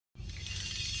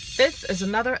This is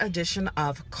another edition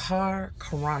of Car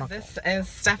Chronicles. This is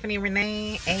Stephanie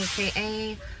Renee,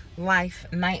 aka Life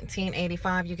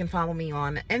 1985. You can follow me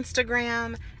on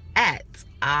Instagram at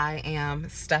I am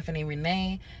Stephanie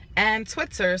Renee and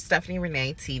Twitter Stephanie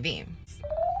Renee TV.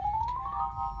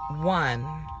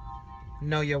 1.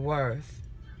 Know your worth.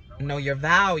 Know your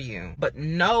value. But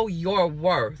know your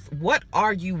worth. What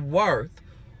are you worth?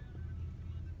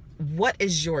 What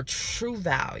is your true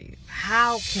value?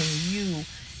 How can you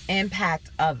impact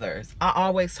others? I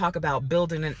always talk about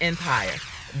building an empire.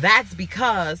 That's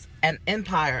because an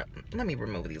empire, let me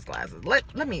remove these glasses.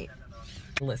 Let me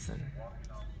listen.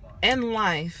 In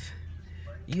life,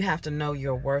 you have to know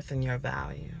your worth and your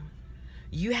value.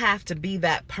 You have to be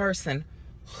that person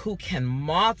who can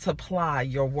multiply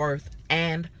your worth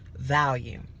and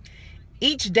value.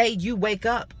 Each day you wake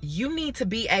up, you need to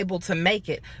be able to make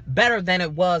it better than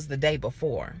it was the day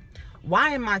before. Why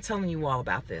am I telling you all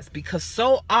about this? Because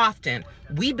so often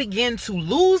we begin to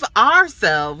lose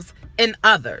ourselves in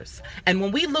others. And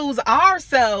when we lose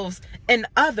ourselves in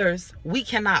others, we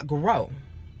cannot grow.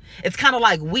 It's kind of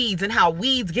like weeds and how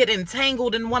weeds get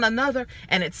entangled in one another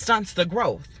and it stunts the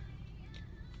growth.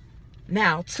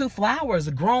 Now, two flowers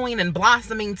growing and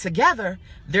blossoming together,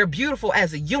 they're beautiful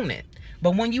as a unit.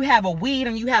 But when you have a weed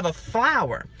and you have a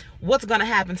flower, what's going to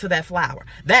happen to that flower?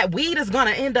 That weed is going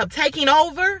to end up taking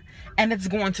over and it's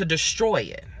going to destroy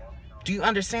it. Do you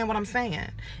understand what I'm saying?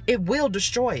 It will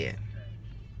destroy it.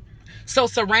 So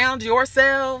surround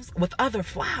yourselves with other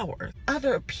flowers,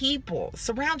 other people.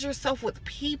 Surround yourself with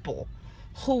people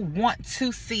who want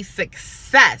to see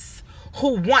success,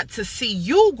 who want to see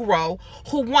you grow,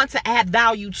 who want to add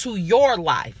value to your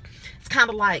life. It's kind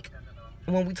of like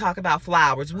when we talk about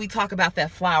flowers, we talk about that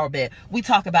flower bed. We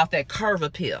talk about that curve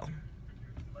appeal.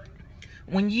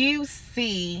 When you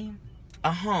see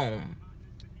a home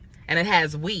and it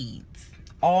has weeds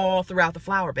all throughout the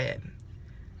flower bed,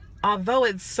 although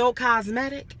it's so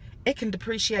cosmetic, it can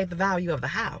depreciate the value of the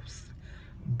house.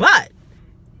 But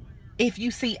if you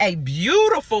see a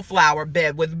beautiful flower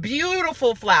bed with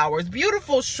beautiful flowers,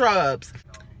 beautiful shrubs,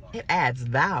 it adds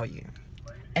value.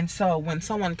 And so when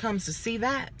someone comes to see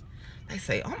that, they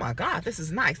say, oh my God, this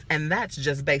is nice. And that's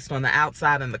just based on the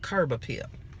outside and the curb appeal.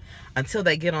 Until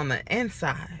they get on the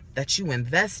inside that you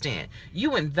invest in.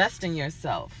 You invest in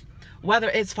yourself. Whether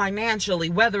it's financially,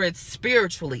 whether it's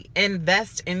spiritually,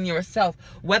 invest in yourself.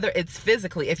 Whether it's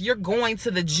physically. If you're going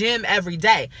to the gym every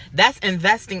day, that's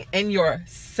investing in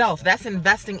yourself. That's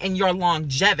investing in your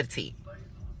longevity.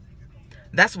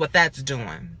 That's what that's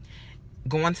doing.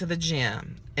 Going to the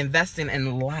gym, investing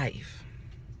in life.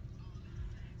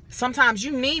 Sometimes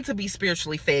you need to be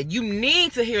spiritually fed. You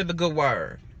need to hear the good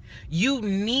word. You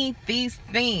need these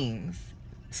things.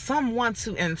 Someone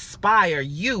to inspire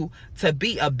you to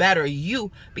be a better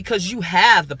you because you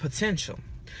have the potential.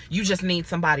 You just need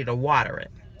somebody to water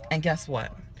it. And guess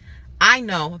what? I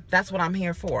know that's what I'm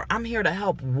here for. I'm here to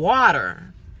help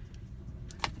water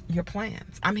your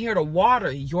plants. I'm here to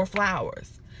water your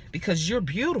flowers because you're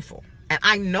beautiful. And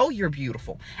I know you're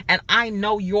beautiful. And I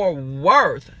know your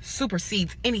worth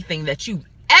supersedes anything that you've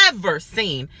ever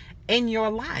seen in your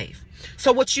life.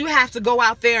 So what you have to go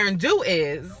out there and do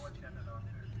is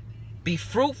be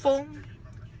fruitful,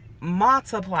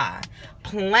 multiply,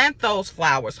 plant those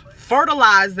flowers,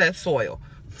 fertilize that soil.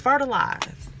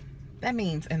 Fertilize. That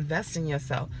means invest in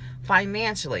yourself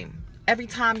financially. Every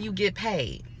time you get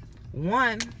paid,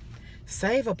 1,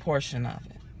 save a portion of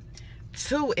it.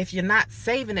 2, if you're not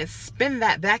saving it, spend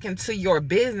that back into your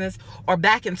business or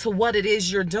back into what it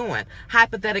is you're doing.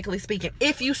 Hypothetically speaking,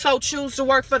 if you so choose to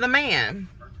work for the man,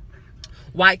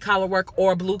 white collar work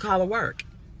or blue collar work,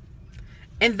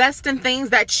 invest in things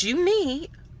that you need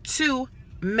to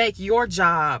make your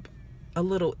job a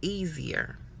little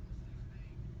easier.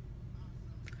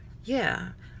 Yeah,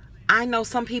 I know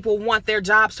some people want their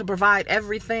jobs to provide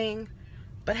everything,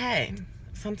 but hey,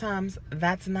 sometimes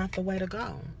that's not the way to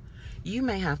go. You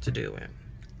may have to do it.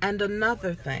 And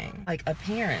another thing, like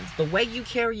appearance, the way you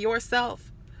carry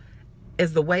yourself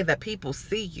is the way that people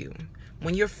see you.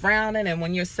 When you're frowning and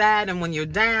when you're sad and when you're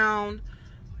down,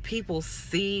 people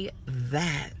see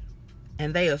that.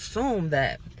 And they assume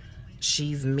that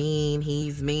she's mean,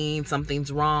 he's mean,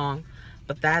 something's wrong.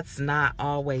 But that's not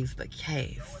always the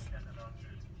case.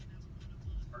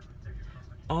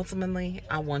 Ultimately,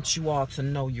 I want you all to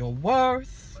know your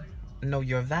worth, know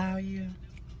your value,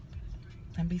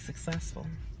 and be successful.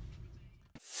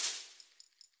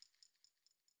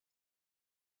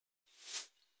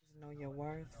 Know your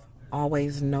worth.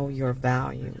 Always know your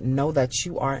value. Know that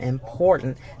you are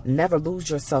important. Never lose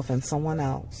yourself in someone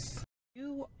else.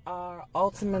 You are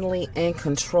ultimately in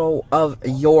control of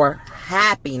your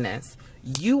happiness.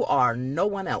 You are no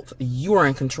one else. You're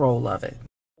in control of it.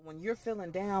 When you're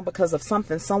feeling down because of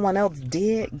something someone else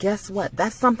did, guess what?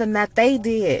 That's something that they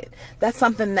did. That's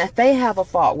something that they have a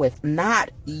fault with,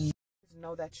 not you.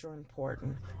 Know that you're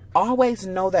important. Always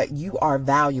know that you are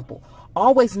valuable.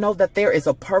 Always know that there is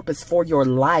a purpose for your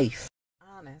life.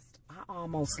 Honest, I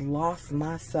almost lost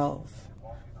myself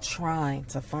trying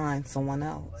to find someone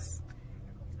else.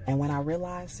 And when I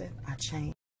realized it, I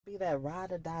changed. Be that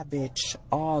ride or die bitch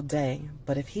all day.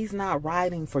 But if he's not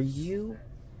riding for you,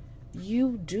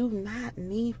 you do not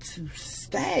need to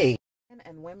stay. Men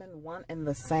and women, one and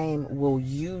the same, will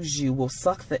use you, will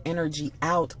suck the energy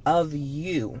out of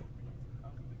you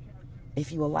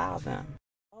if you allow them.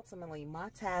 Ultimately, my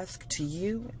task to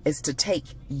you is to take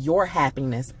your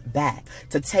happiness back,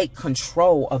 to take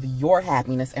control of your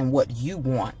happiness and what you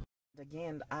want.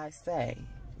 Again, I say,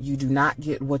 you do not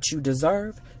get what you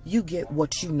deserve, you get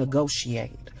what you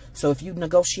negotiate. So if you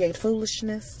negotiate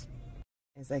foolishness,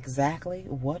 is exactly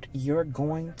what you're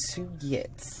going to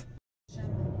get.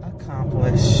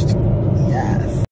 Accomplished.